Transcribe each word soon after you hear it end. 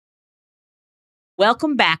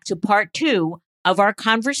Welcome back to part 2 of our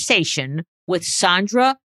conversation with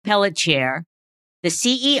Sandra Pelletier, the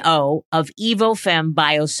CEO of Evofem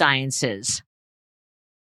Biosciences.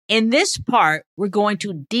 In this part, we're going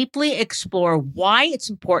to deeply explore why it's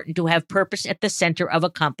important to have purpose at the center of a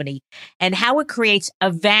company and how it creates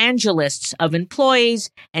evangelists of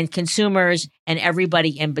employees and consumers and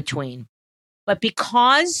everybody in between. But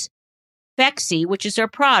because Phexxi, which is our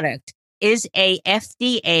product, is a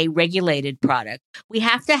FDA regulated product, we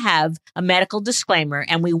have to have a medical disclaimer,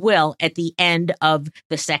 and we will at the end of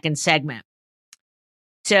the second segment.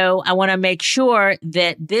 So I want to make sure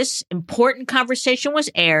that this important conversation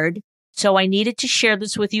was aired. So I needed to share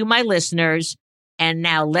this with you, my listeners. And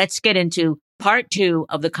now let's get into part 2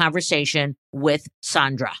 of the conversation with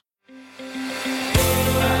Sandra.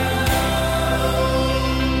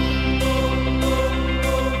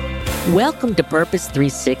 Welcome to Purpose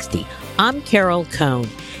 360. I'm Carol Cone,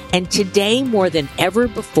 and today more than ever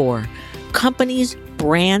before, companies,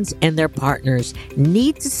 brands, and their partners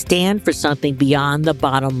need to stand for something beyond the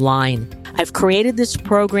bottom line. I've created this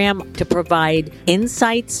program to provide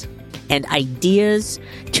insights and ideas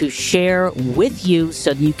to share with you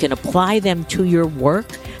so that you can apply them to your work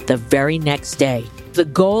the very next day. The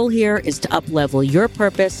goal here is to up-level your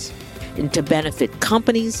purpose and to benefit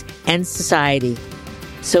companies and society.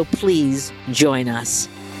 So please join us.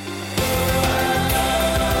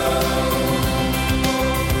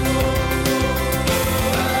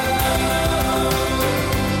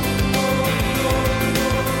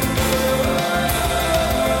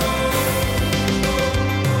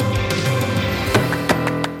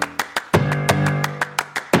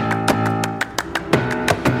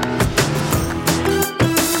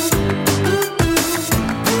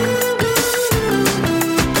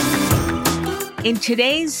 In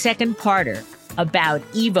today's second parter about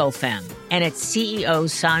Evofem and its CEO,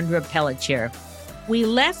 Sandra Pelletier, we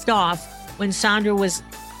left off when Sandra was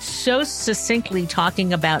so succinctly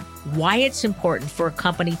talking about why it's important for a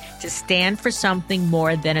company to stand for something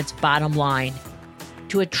more than its bottom line,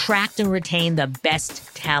 to attract and retain the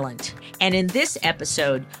best talent. And in this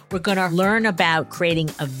episode, we're going to learn about creating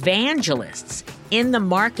evangelists in the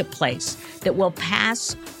marketplace that will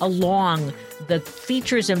pass along the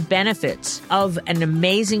features and benefits of an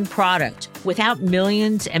amazing product without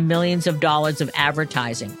millions and millions of dollars of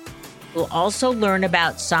advertising. We'll also learn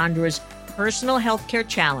about Sandra's personal healthcare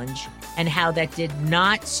challenge and how that did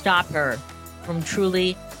not stop her from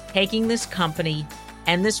truly taking this company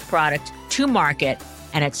and this product to market,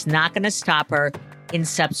 and it's not going to stop her in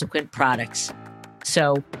subsequent products.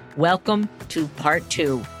 So welcome to part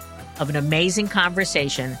 2 of an amazing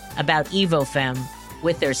conversation about Evofem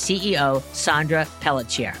with their CEO, Sandra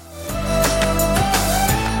Pelletier.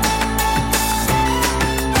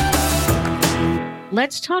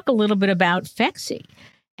 Let's talk a little bit about Phexxi.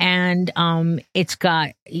 And it's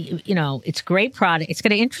got, it's a great product. It's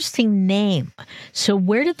got an interesting name. So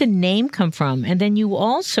where did the name come from? And then you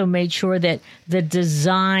also made sure that the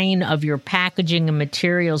design of your packaging and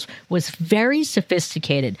materials was very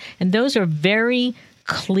sophisticated. And those are very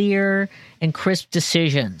clear and crisp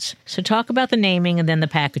decisions. So talk about the naming and then the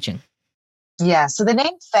packaging. Yeah, so the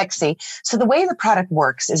name Phexxi, so the way the product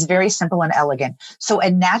works is very simple and elegant. So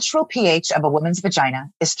a natural pH of a woman's vagina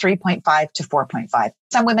is 3.5 to 4.5.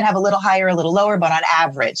 Some women have a little higher, a little lower, but on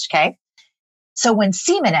average, okay? So when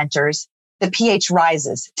semen enters, the pH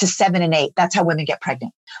rises to 7 and 8. That's how women get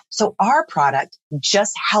pregnant. So our product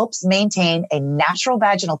just helps maintain a natural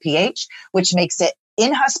vaginal pH, which makes it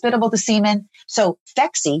inhospitable to semen. So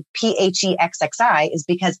Phexxi, Phexxi, is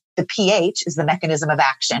because the pH is the mechanism of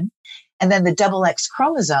action. And then the XX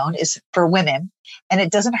chromosome is for women. And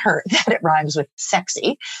it doesn't hurt that it rhymes with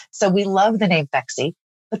sexy. So we love the name Phexxi.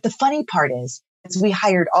 But the funny part is we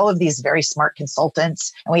hired all of these very smart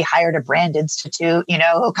consultants, and we hired a brand institute,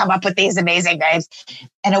 who come up with these amazing names.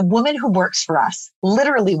 And a woman who works for us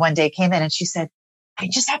literally one day came in and she said, I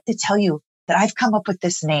just have to tell you that I've come up with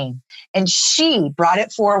this name. And she brought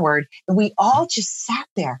it forward, and we all just sat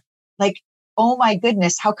there like, oh my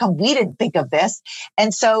goodness, how come we didn't think of this?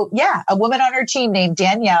 And so, yeah, a woman on her team named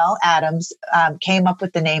Danielle Adams came up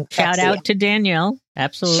with the name Phexxi. Shout out to Danielle.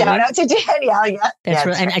 Absolutely. Shout out to Danielle. Yeah. That's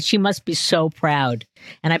right. And she must be so proud.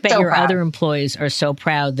 And I bet your other employees are so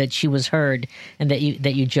proud that she was heard and that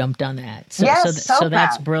you jumped on that. So, yes, so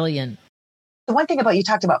that's brilliant. The one thing about, you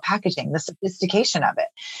talked about packaging, the sophistication of it.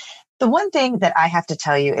 The one thing that I have to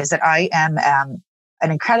tell you is that I am an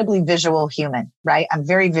incredibly visual human, right? I'm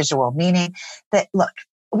very visual, meaning that, look,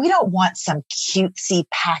 we don't want some cutesy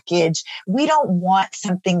package. We don't want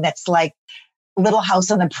something that's like Little House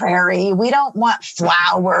on the Prairie. We don't want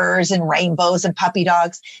flowers and rainbows and puppy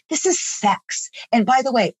dogs. This is sex. And by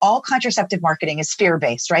the way, all contraceptive marketing is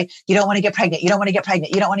fear-based, right? You don't want to get pregnant. You don't want to get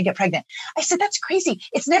pregnant. You don't want to get pregnant. I said, that's crazy.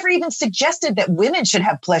 It's never even suggested that women should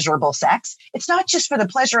have pleasurable sex. It's not just for the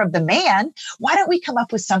pleasure of the man. Why don't we come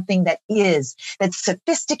up with something that's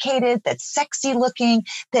sophisticated, that's sexy looking,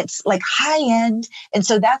 that's like high end? And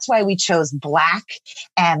so that's why we chose black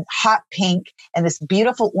and hot pink and this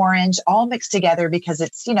beautiful orange all mixed together, because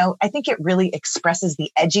it's, I think it really expresses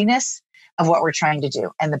the edginess of what we're trying to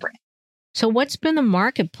do and the brand. So what's been the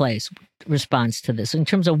marketplace response to this in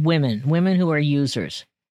terms of women who are users?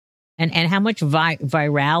 And how much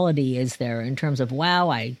virality is there in terms of, wow,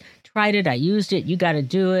 I tried it, I used it, you got to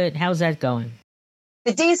do it. How's that going?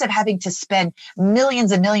 The days of having to spend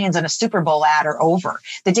millions and millions on a Super Bowl ad are over.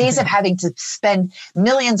 The days of having to spend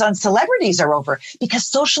millions on celebrities are over, because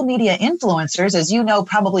social media influencers, as you know,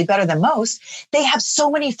 probably better than most, they have so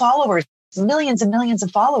many followers, millions and millions of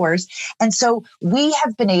followers. And so we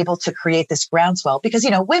have been able to create this groundswell because,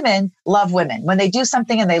 women love women. When they do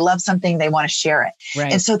something and they love something, they want to share it.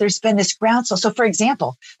 Right. And so there's been this groundswell. So for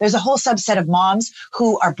example, there's a whole subset of moms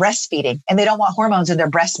who are breastfeeding and they don't want hormones in their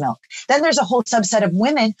breast milk. Then there's a whole subset of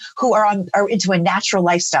women who are into a natural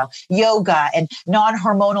lifestyle, yoga and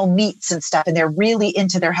non-hormonal meats and stuff. And they're really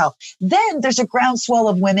into their health. Then there's a groundswell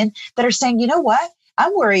of women that are saying, you know what?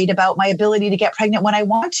 I'm worried about my ability to get pregnant when I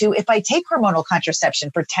want to if I take hormonal contraception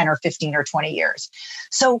for 10 or 15 or 20 years.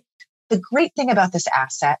 So the great thing about this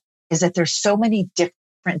asset is that there's so many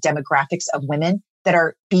different demographics of women that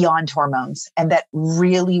are beyond hormones and that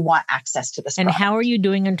really want access to this And product. How are you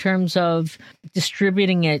doing in terms of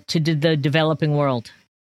distributing it to the developing world?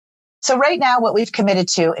 So right now, what we've committed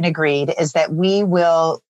to and agreed is that we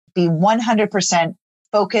will be 100%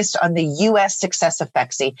 focused on the U.S. success of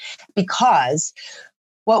Phexxi, because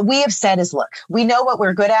what we have said is, look, we know what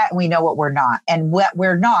we're good at and we know what we're not. And what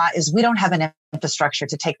we're not is we don't have an infrastructure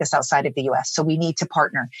to take this outside of the U.S. So we need to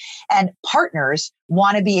partner. And partners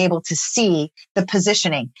want to be able to see the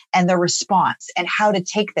positioning and the response and how to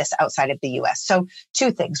take this outside of the U.S. So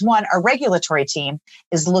two things. One, our regulatory team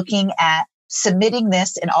is looking at submitting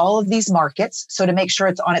this in all of these markets, so to make sure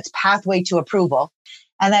it's on its pathway to approval.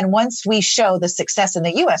 And then once we show the success in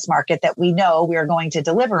the US market that we know we are going to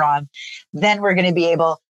deliver on, then we're going to be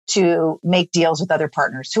able to make deals with other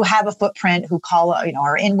partners who have a footprint, who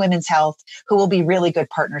are in women's health, who will be really good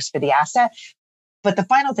partners for the asset. But the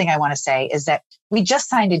final thing I want to say is that we just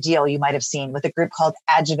signed a deal, you might have seen, with a group called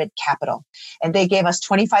Adjuvant Capital. And they gave us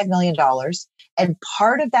 $25 million. And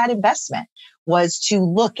part of that investment was to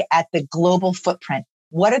look at the global footprint.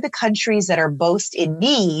 What are the countries that are most in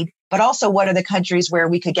need, but also what are the countries where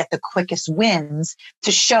we could get the quickest wins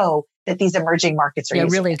to show that these emerging markets are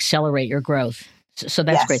really accelerate your growth. So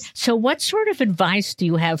that's great. So what sort of advice do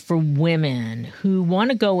you have for women who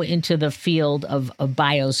want to go into the field of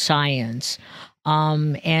bioscience?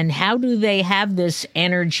 And how do they have this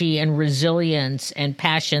energy and resilience and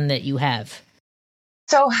passion that you have?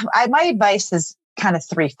 So my advice is kind of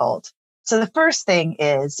threefold. So the first thing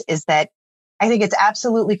is that I think it's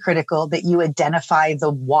absolutely critical that you identify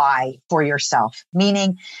the why for yourself,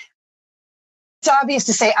 meaning it's obvious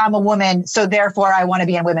to say I'm a woman, so therefore I want to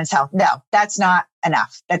be in women's health. No, that's not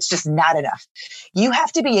enough. That's just not enough. You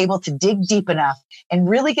have to be able to dig deep enough and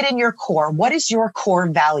really get in your core. What is your core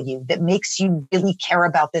value that makes you really care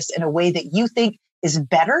about this in a way that you think is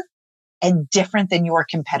better and different than your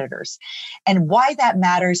competitors? And why that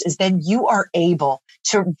matters is then you are able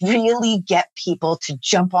to really get people to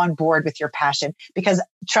jump on board with your passion, because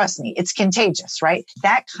trust me, it's contagious, right?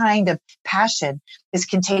 That kind of passion is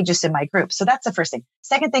contagious in my group. So that's the first thing.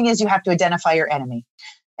 Second thing is you have to identify your enemy.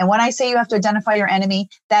 And when I say you have to identify your enemy,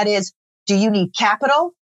 that is, do you need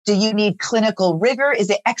capital? Do you need clinical rigor? Is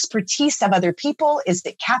it expertise of other people? Is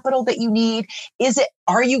it capital that you need?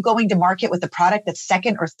 Are you going to market with a product that's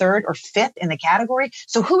second or third or fifth in the category?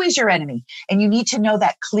 So who is your enemy? And you need to know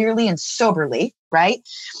that clearly and soberly, right?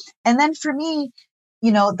 And then for me,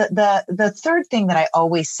 the third thing that I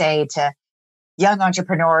always say to young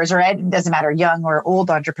entrepreneurs, or it doesn't matter, young or old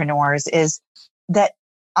entrepreneurs, is that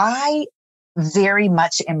I very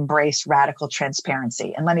much embrace radical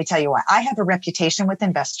transparency. And let me tell you why. I have a reputation with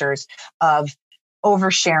investors of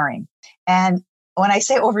oversharing. And when I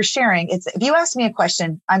say oversharing, it's if you ask me a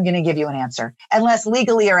question, I'm going to give you an answer, unless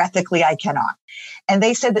legally or ethically I cannot. And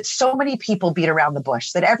they said that so many people beat around the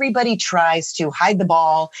bush, that everybody tries to hide the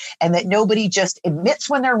ball, and that nobody just admits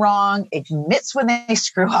when they're wrong, admits when they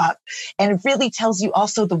screw up, and it really tells you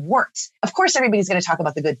also the warts. Of course, everybody's going to talk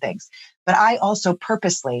about the good things, but I also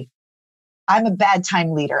purposely, I'm a bad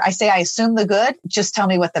time leader. I say, I assume the good, just tell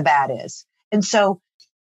me what the bad is. And so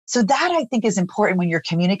that I think is important when you're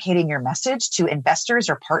communicating your message to investors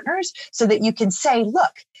or partners so that you can say,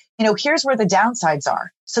 look, here's where the downsides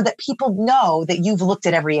are so that people know that you've looked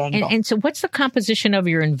at every angle. And so what's the composition of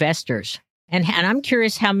your investors? And I'm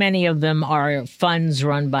curious how many of them are funds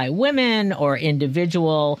run by women or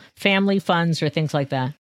individual family funds or things like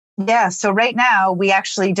that. Yeah. So right now, we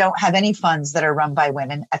actually don't have any funds that are run by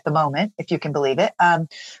women at the moment, if you can believe it.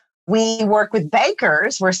 We work with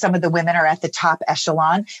bankers where some of the women are at the top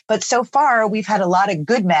echelon. But so far, we've had a lot of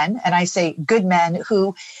good men, and I say good men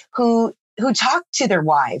who talk to their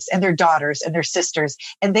wives and their daughters and their sisters.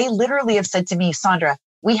 And they literally have said to me, Sandra,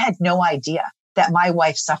 we had no idea that my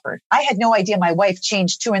wife suffered. I had no idea my wife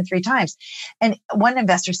changed 2 and 3 times. And one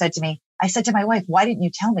investor said to me, I said to my wife, why didn't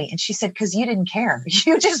you tell me? And she said, because you didn't care.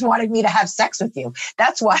 You just wanted me to have sex with you.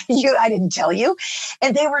 That's why I didn't tell you.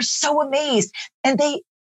 And they were so amazed. And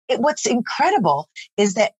what's incredible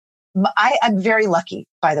is that I'm very lucky,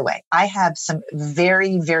 by the way. I have some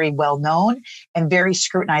very, very well-known and very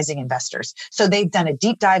scrutinizing investors. So they've done a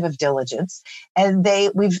deep dive of diligence and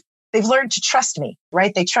they've learned to trust me,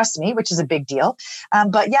 right? They trust me, which is a big deal.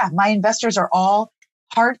 But yeah, my investors are all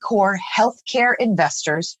hardcore healthcare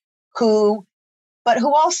investors who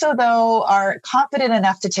also, though, are confident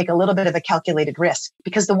enough to take a little bit of a calculated risk.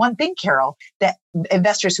 Because the one thing, Carol, that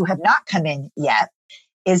investors who have not come in yet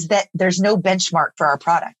is that there's no benchmark for our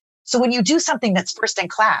product. So when you do something that's first in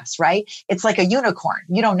class, right, it's like a unicorn.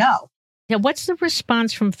 You don't know. Now, what's the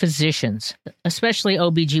response from physicians, especially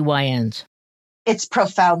OBGYNs? It's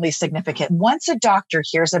profoundly significant. Once a doctor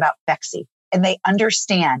hears about Phexxi and they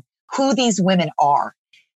understand who these women are,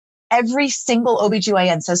 every single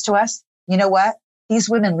OBGYN says to us, you know what? These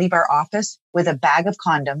women leave our office with a bag of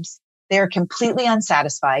condoms. They're completely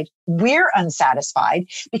unsatisfied. We're unsatisfied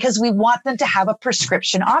because we want them to have a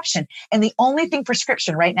prescription option. And the only thing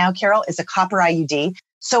prescription right now, Carol, is a copper IUD.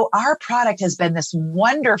 So our product has been this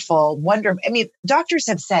wonderful. Doctors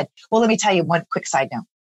have said, well, let me tell you one quick side note.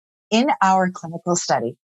 In our clinical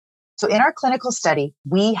study,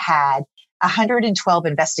 we had 112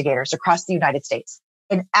 investigators across the United States.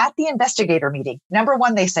 And at the investigator meeting, number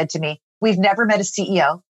one, they said to me, we've never met a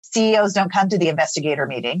CEO. CEOs don't come to the investigator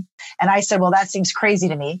meeting. And I said, well, that seems crazy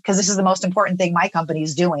to me because this is the most important thing my company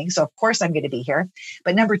is doing. So of course I'm going to be here.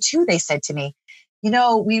 But number two, they said to me,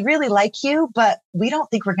 we really like you, but we don't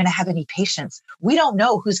think we're going to have any patients. We don't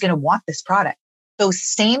know who's going to want this product. Those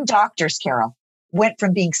same doctors, Carol, went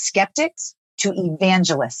from being skeptics to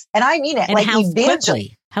evangelists. And I mean it. And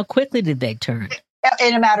how quickly did they turn?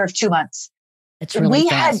 In a matter of 2 months. It's really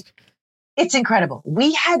fast. It's incredible.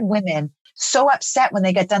 We had women so upset when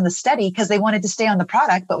they got done the study because they wanted to stay on the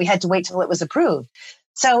product, but we had to wait till it was approved.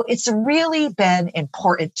 So it's really been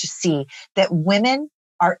important to see that women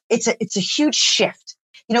it's a huge shift.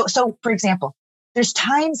 So for example, there's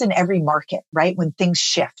times in every market, right, when things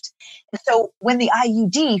shift. And so when the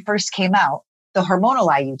IUD first came out, the hormonal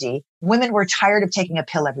IUD, women were tired of taking a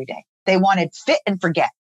pill every day. They wanted fit and forget.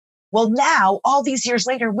 Well, now, all these years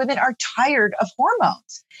later, women are tired of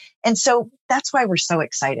hormones. And so that's why we're so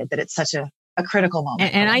excited that it's such a critical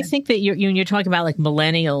moment. And I think that you're talking about like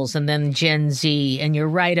millennials and then Gen Z, and you're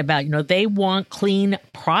right about, they want clean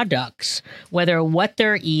products, whether what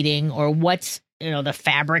they're eating or what's, the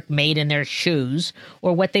fabric made in their shoes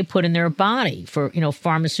or what they put in their body for,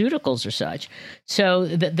 pharmaceuticals or such. So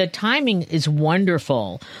the timing is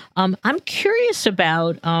wonderful. I'm curious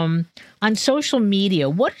about, on social media,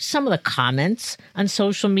 what are some of the comments on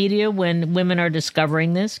social media when women are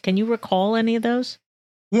discovering this? Can you recall any of those?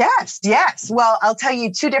 Yes. Well, I'll tell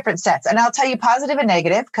you 2 different sets, and I'll tell you positive and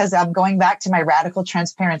negative because I'm going back to my radical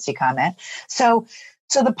transparency comment. So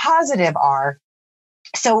the positive are,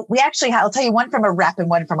 I'll tell you one from a rep and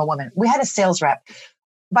one from a woman. We had a sales rep.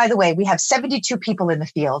 By the way, we have 72 people in the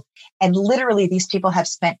field, and literally these people have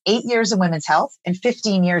spent 8 years in women's health and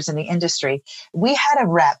 15 years in the industry. We had a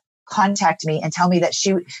rep contact me and tell me that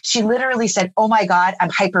she literally said, oh my God, I'm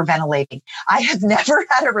hyperventilating. I have never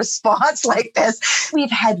had a response like this.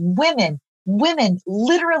 We've had women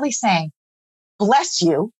literally saying, bless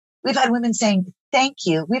you. We've had women saying, thank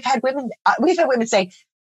you. We've had women say,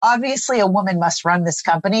 obviously a woman must run this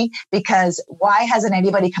company because why hasn't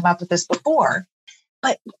anybody come up with this before?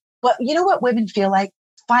 But you know what women feel like?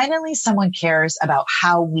 Finally, someone cares about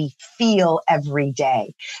how we feel every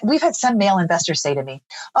day. We've had some male investors say to me,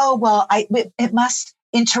 oh, well, it must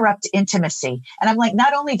interrupt intimacy. And I'm like,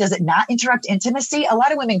 not only does it not interrupt intimacy, a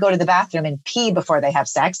lot of women go to the bathroom and pee before they have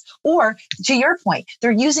sex, or to your point,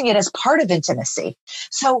 they're using it as part of intimacy.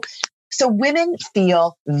 So women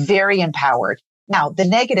feel very empowered. Now, the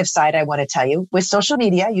negative side, I want to tell you, with social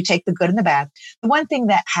media, you take the good and the bad. The one thing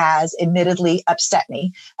that has admittedly upset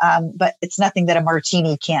me, but it's nothing that a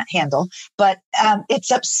martini can't handle, but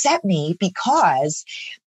it's upset me because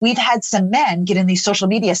we've had some men get in these social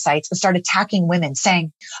media sites and start attacking women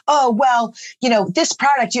saying, oh, well, this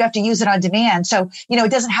product, you have to use it on demand. So,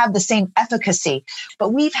 it doesn't have the same efficacy. But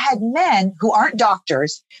we've had men who aren't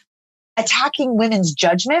doctors attacking women's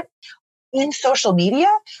judgment in social media,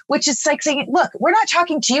 which is like saying, look, we're not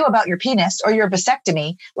talking to you about your penis or your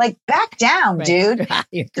vasectomy. Like, back down, right. Dude.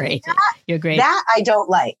 You're great. You're great. That I don't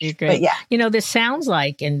like. You're great. But yeah. This sounds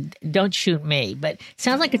like, and don't shoot me, but it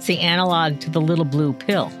sounds like it's the analog to the little blue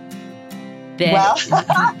pill. Well,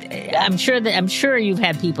 I'm sure you've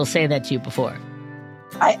had people say that to you before.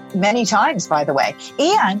 Many times, by the way.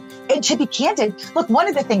 And to be candid, look, one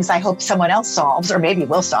of the things I hope someone else solves, or maybe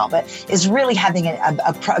will solve it, is really having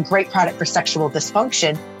a great product for sexual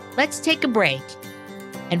dysfunction. Let's take a break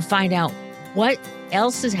and find out what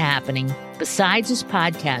else is happening besides this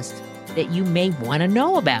podcast that you may want to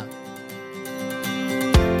know about.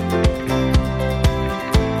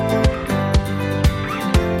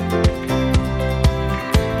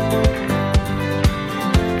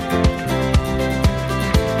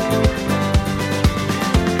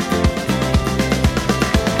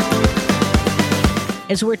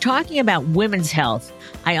 As we're talking about women's health,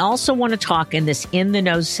 I also want to talk in this In the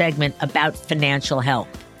Know segment about financial health.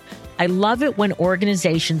 I love it when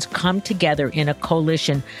organizations come together in a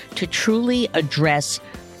coalition to truly address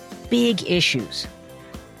big issues.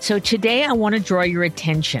 So today I want to draw your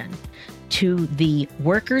attention to the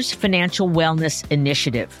Workers' Financial Wellness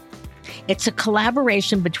Initiative. It's a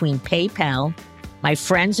collaboration between PayPal, my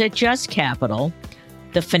friends at Just Capital,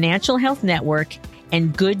 the Financial Health Network,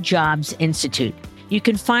 and Good Jobs Institute. You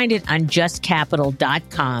can find it on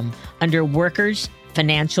justcapital.com under Workers'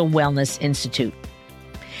 Financial Wellness Institute.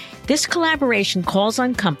 This collaboration calls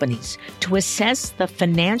on companies to assess the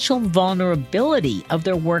financial vulnerability of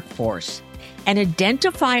their workforce and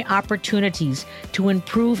identify opportunities to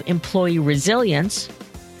improve employee resilience.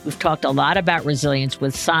 We've talked a lot about resilience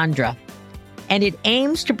with Sandra. And it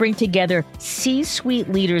aims to bring together C-suite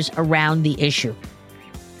leaders around the issue.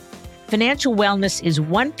 Financial wellness is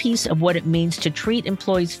one piece of what it means to treat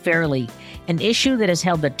employees fairly, an issue that has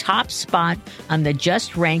held the top spot on the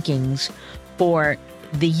Just rankings for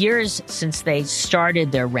the years since they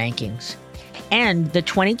started their rankings. And the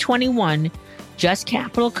 2021 Just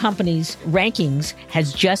Capital Companies rankings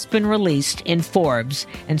has just been released in Forbes.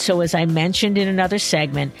 And so, as I mentioned in another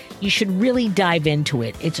segment, you should really dive into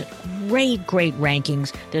it. It's great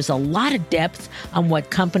rankings. There's a lot of depth on what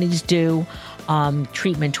companies do.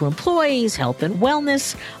 Treatment to employees, health and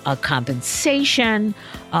wellness, compensation,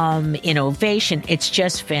 innovation. It's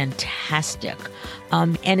just fantastic.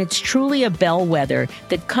 And it's truly a bellwether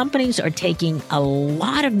that companies are taking a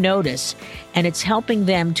lot of notice, and it's helping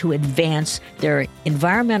them to advance their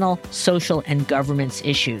environmental, social, and governance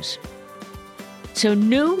issues. So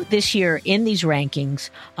new this year in these rankings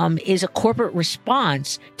is a corporate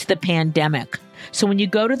response to the pandemic. So when you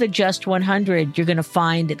go to the Just 100, you're going to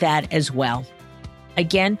find that as well.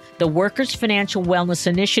 Again, the Workers' Financial Wellness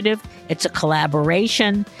Initiative, it's a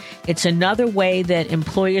collaboration. It's another way that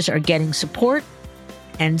employers are getting support.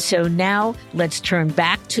 And so now let's turn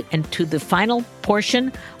back to the final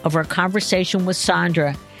portion of our conversation with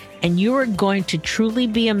Sandra. And you are going to truly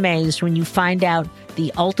be amazed when you find out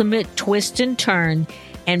the ultimate twist and turn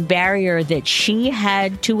and barrier that she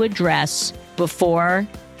had to address before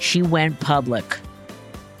she went public.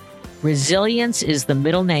 Resilience is the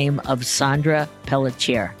middle name of Sandra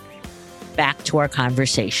Pelletier. Back to our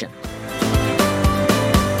conversation.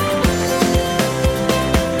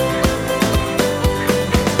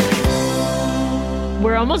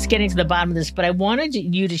 We're almost getting to the bottom of this, but I wanted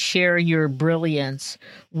you to share your brilliance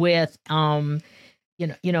with,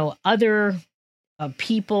 other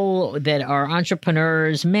people that are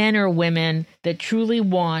entrepreneurs, men or women, that truly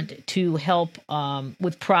want to help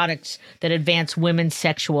with products that advance women's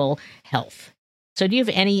sexual health. So do you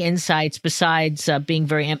have any insights besides being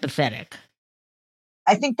very empathetic?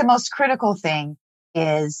 I think the most critical thing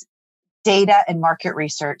is data and market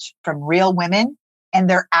research from real women and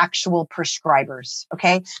their actual prescribers.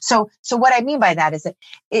 Okay. So what I mean by that is that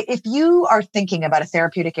if you are thinking about a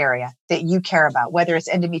therapeutic area that you care about, whether it's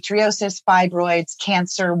endometriosis, fibroids,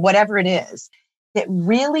 cancer, whatever it is, that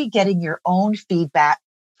really getting your own feedback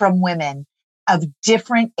from women of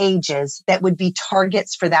different ages that would be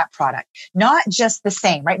targets for that product, not just the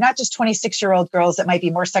same, right? Not just 26-year-old girls that might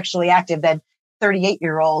be more sexually active than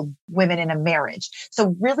 38-year-old women in a marriage.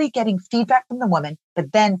 So really getting feedback from the woman,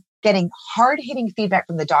 but then getting hard hitting feedback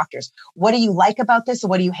from the doctors. What do you like about this? Or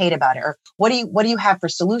what do you hate about it? Or what do you have for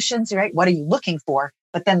solutions? Right? What are you looking for?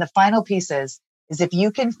 But then the final piece is if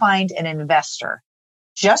you can find an investor,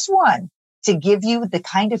 just one, to give you the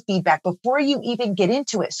kind of feedback before you even get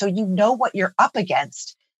into it, so you know what you're up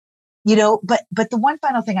against, but the one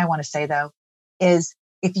final thing I want to say though, is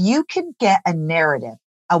if you can get a narrative,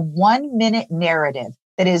 a 1-minute narrative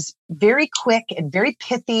that is very quick and very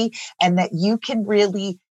pithy, and that you can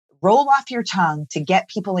really roll off your tongue to get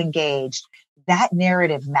people engaged, that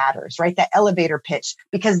narrative matters, right? That elevator pitch,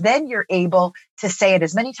 because then you're able to say it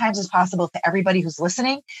as many times as possible to everybody who's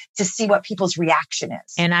listening to see what people's reaction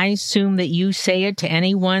is. And I assume that you say it to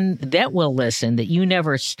anyone that will listen, that you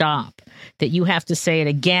never stop, that you have to say it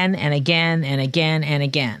again and again and again and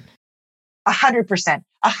again. 100%.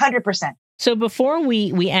 100%. So before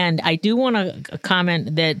we end, I do want to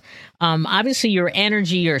comment that obviously your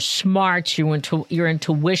energy, your smarts, your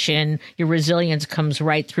intuition, your resilience comes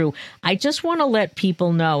right through. I just want to let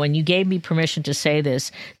people know, and you gave me permission to say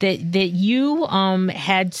this, that you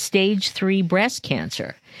had stage 3 breast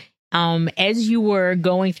cancer as you were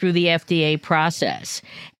going through the FDA process.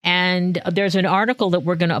 And there's an article that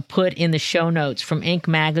we're going to put in the show notes from Inc.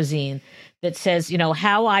 magazine that says,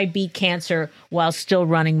 how I beat cancer while still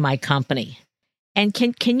running my company. And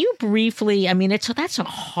can you briefly, that's a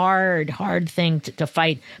hard thing to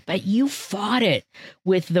fight, but you fought it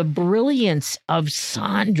with the brilliance of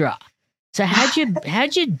Sandra. So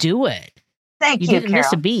how'd you do it? Thank you, You didn't Carol.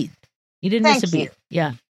 miss a beat. You didn't miss a beat.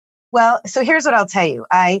 Yeah. Well, so here's what I'll tell you.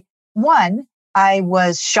 I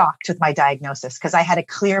was shocked with my diagnosis because I had a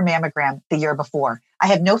clear mammogram the year before. I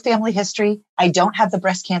have no family history. I don't have the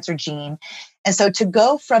breast cancer gene. And so to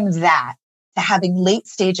go from that to having late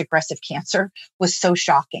stage aggressive cancer was so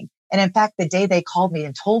shocking. And in fact, the day they called me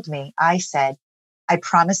and told me, I said, I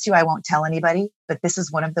promise you I won't tell anybody, but this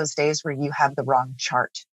is one of those days where you have the wrong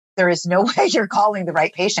chart. There is no way you're calling the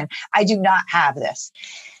right patient. I do not have this.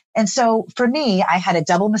 And so for me, I had a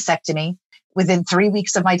double mastectomy. Within 3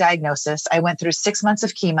 weeks of my diagnosis, I went through 6 months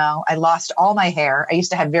of chemo. I lost all my hair. I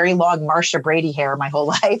used to have very long Marsha Brady hair my whole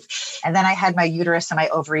life. And then I had my uterus and my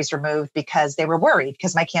ovaries removed because they were worried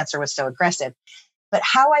because my cancer was so aggressive. But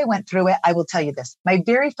how I went through it, I will tell you this. My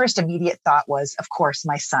very first immediate thought was, of course,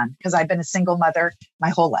 my son, because I've been a single mother my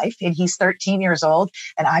whole life and he's 13 years old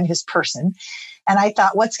and I'm his person. And I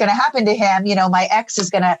thought, what's going to happen to him? My ex is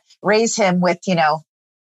going to raise him with,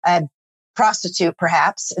 a prostitute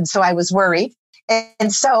perhaps. And so I was worried.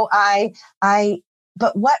 And so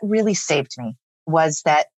but what really saved me was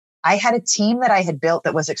that I had a team that I had built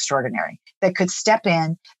that was extraordinary, that could step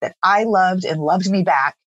in, that I loved and loved me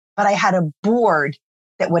back. But I had a board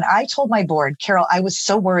that when I told my board, Carol, I was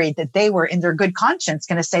so worried that they were in their good conscience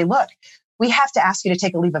going to say, look, we have to ask you to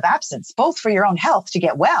take a leave of absence, both for your own health to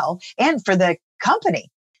get well and for the company.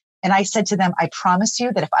 And I said to them, I promise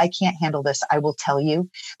you that if I can't handle this, I will tell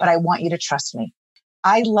you, but I want you to trust me.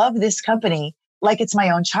 I love this company like it's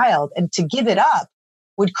my own child, and to give it up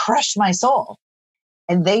would crush my soul.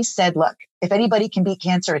 And they said, look, if anybody can beat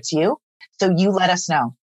cancer, it's you. So you let us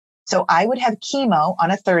know. So I would have chemo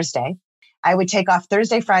on a Thursday. I would take off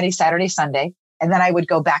Thursday, Friday, Saturday, Sunday, and then I would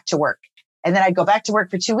go back to work. And then I'd go back to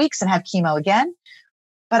work for 2 weeks and have chemo again.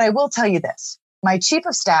 But I will tell you this, my chief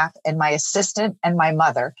of staff and my assistant and my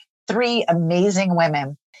mother, 3 amazing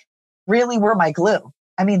women, really were my glue.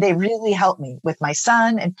 I mean, they really helped me with my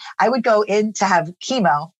son. And I would go in to have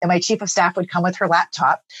chemo and my chief of staff would come with her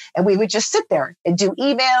laptop and we would just sit there and do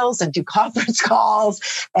emails and do conference calls.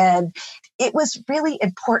 And it was really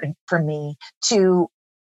important for me to,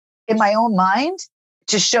 in my own mind,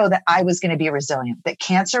 to show that I was going to be resilient, that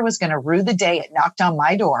cancer was going to rue the day it knocked on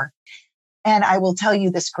my door. And I will tell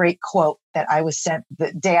you this great quote that I was sent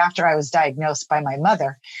the day after I was diagnosed by my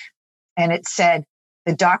mother. And it said,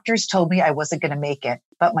 the doctors told me I wasn't going to make it,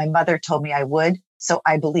 but my mother told me I would. So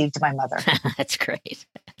I believed my mother. That's great.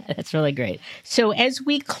 That's really great. So as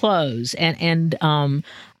we close, and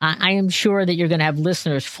I am sure that you're going to have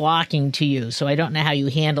listeners flocking to you. So I don't know how you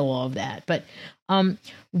handle all of that. But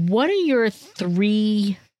what are your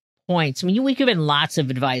 3 points? I mean, we've given lots of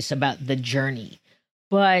advice about the journey,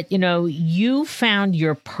 but you found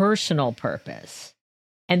your personal purpose.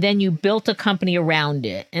 And then you built a company around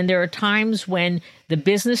it. And there are times when the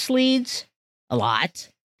business leads a lot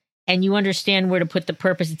and you understand where to put the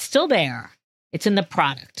purpose. It's still there. It's in the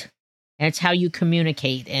product. And it's how you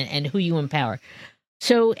communicate and who you empower.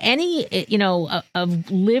 So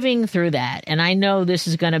of living through that, and I know this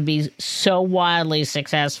is going to be so wildly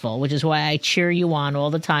successful, which is why I cheer you on all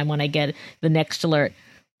the time when I get the next alert.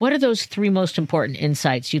 What are those 3 most important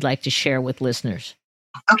insights you'd like to share with listeners?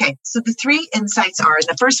 Okay, so the three insights are,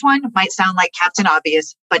 the first one might sound like Captain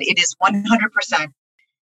Obvious, but it is 100%.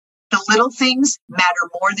 The little things matter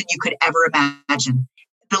more than you could ever imagine.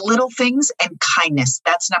 The little things and kindness,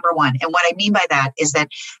 that's number one. And what I mean by that is that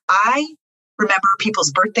I remember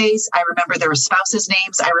people's birthdays. I remember their spouses'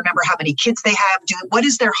 names. I remember how many kids they have. What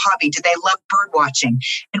is their hobby? Do they love bird watching?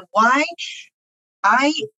 And why?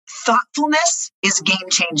 Thoughtfulness is game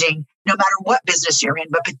changing no matter what business you're in,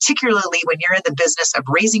 but particularly when you're in the business of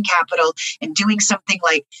raising capital and doing something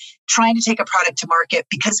like trying to take a product to market,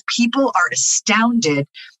 because people are astounded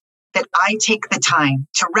that I take the time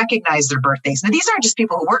to recognize their birthdays. Now, these aren't just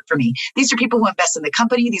people who work for me. These are people who invest in the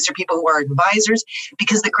company. These are people who are advisors,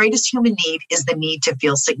 because the greatest human need is the need to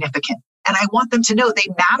feel significant. And I want them to know they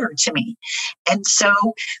matter to me. And so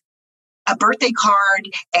a birthday card,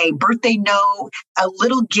 a birthday note, a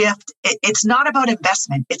little gift, it's not about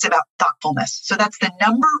investment. It's about thoughtfulness. So that's the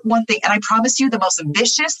number one thing. And I promise you, the most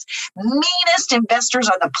vicious, meanest investors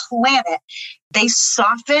on the planet, they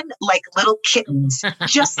soften like little kittens,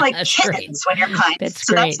 just like kittens when you're kind.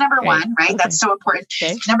 That's number one, right? Okay. That's so important.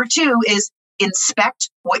 Okay. Number two is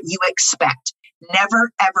inspect what you expect. Never,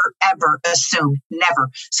 ever, ever assume. Never.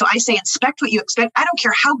 So I say inspect what you expect. I don't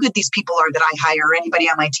care how good these people are that I hire or anybody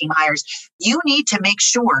on my team hires. You need to make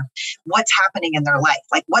sure what's happening in their life.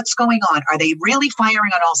 Like, what's going on? Are they really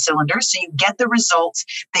firing on all cylinders? So you get the results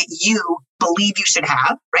that you believe you should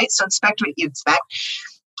have, right? So inspect what you expect.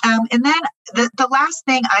 And then the last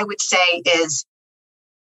thing I would say is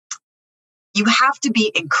you have to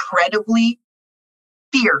be incredibly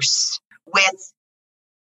fierce with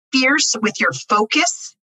your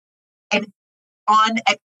focus and on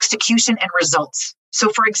execution and results. So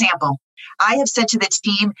for example, I have said to the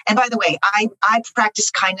team, and by the way, I practice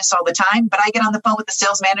kindness all the time, but I get on the phone with the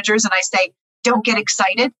sales managers and I say, don't get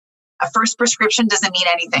excited. A first prescription doesn't mean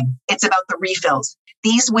anything. It's about the refills.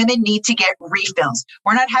 These women need to get refills.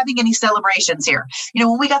 We're not having any celebrations here.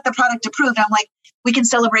 When we got the product approved, I'm like, we can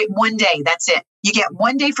celebrate one day. That's it. You get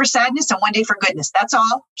one day for sadness and one day for goodness. That's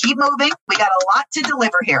all. Keep moving. We got a lot to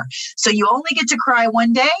deliver here. So you only get to cry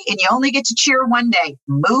one day and you only get to cheer one day.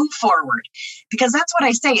 Move forward. Because that's what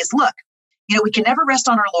I say is, look, we can never rest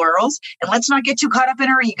on our laurels, and let's not get too caught up in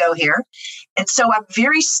our ego here. And so I'm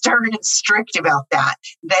very stern and strict about that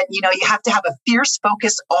you have to have a fierce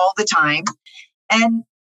focus all the time. And,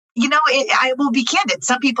 I will be candid.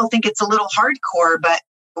 Some people think it's a little hardcore, but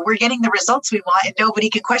we're getting the results we want and nobody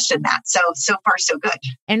can question that. So far, so good.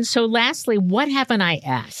 And so lastly, what haven't I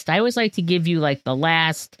asked? I always like to give you like the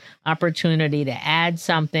last opportunity to add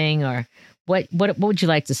something, or what would you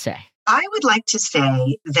like to say? I would like to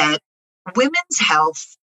say that women's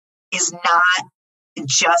health is not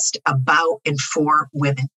just about and for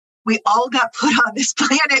women. We all got put on this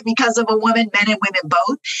planet because of a woman, men and women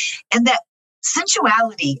both. And that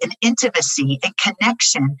sensuality and intimacy and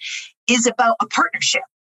connection is about a partnership.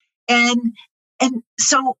 And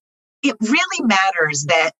so it really matters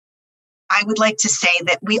that I would like to say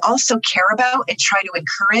that we also care about and try to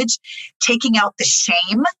encourage taking out the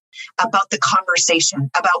shame about the conversation,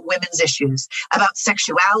 about women's issues, about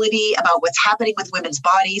sexuality, about what's happening with women's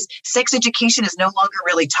bodies. Sex education is no longer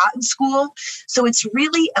really taught in school. So it's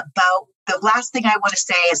really about, the last thing I want to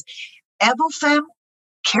say is Evofem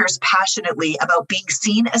cares passionately about being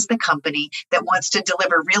seen as the company that wants to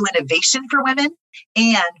deliver real innovation for women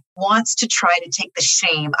and wants to try to take the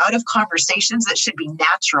shame out of conversations that should be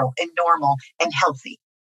natural and normal and healthy.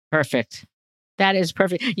 Perfect. That is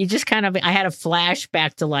perfect. You just I had a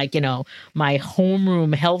flashback to my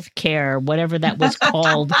homeroom healthcare, whatever that was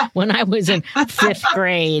called when I was in 5th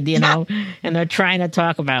grade, and they're trying to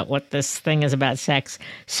talk about what this thing is about sex.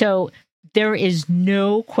 So there is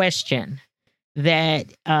no question that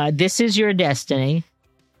this is your destiny,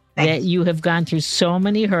 that you have gone through so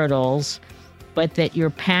many hurdles, but that your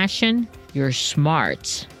passion, your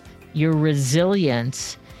smarts, your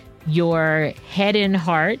resilience, your head and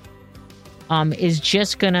heart is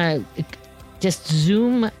just going to just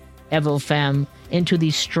zoom Evofem into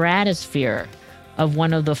the stratosphere of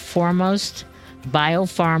one of the foremost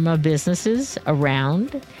biopharma businesses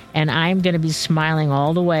around. And I'm going to be smiling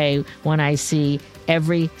all the way when I see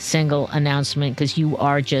every single announcement, because you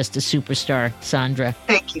are just a superstar, Sandra.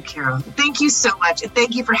 Thank you, Carol. Thank you so much. And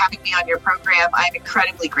thank you for having me on your program. I'm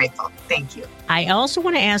incredibly grateful. Thank you. I also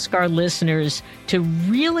want to ask our listeners to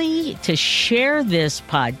share this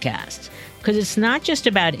podcast, because it's not just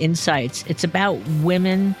about insights. It's about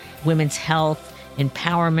women's health,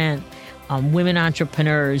 empowerment, women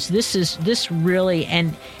entrepreneurs. This really,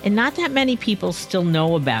 and not that many people still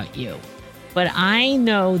know about you. But I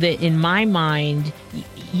know that in my mind,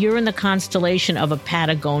 you're in the constellation of a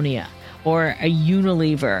Patagonia, or a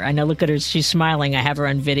Unilever. I know, look at her, she's smiling. I have her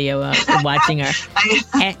on video watching her.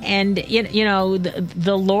 And you know,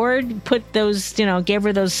 the Lord put those, you know, gave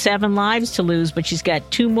her those 7 lives to lose, but she's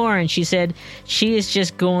got 2 more. And she said she is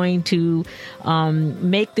just going to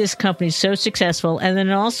make this company so successful, and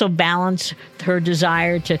then also balance her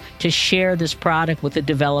desire to share this product with the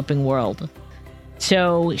developing world.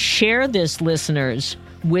 So share this, listeners,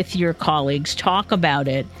 with your colleagues. Talk about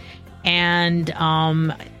it. And,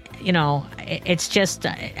 you know, it's just,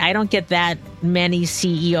 I don't get that many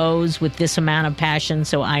CEOs with this amount of passion,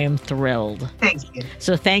 so I am thrilled. Thank you.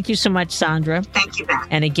 So thank you so much, Sandra. Thank you, Beth.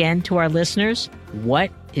 And again, to our listeners,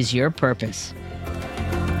 what is your purpose?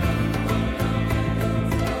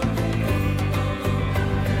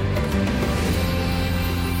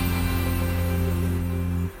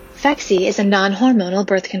 Phexxi is a non-hormonal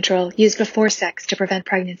birth control used before sex to prevent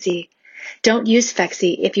pregnancy. Don't use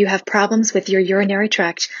Phexxi if you have problems with your urinary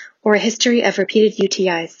tract or a history of repeated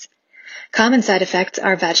UTIs. Common side effects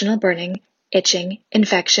are vaginal burning, itching,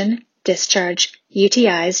 infection, discharge,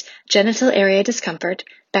 UTIs, genital area discomfort,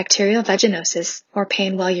 bacterial vaginosis, or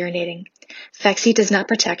pain while urinating. Phexxi does not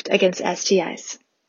protect against STIs.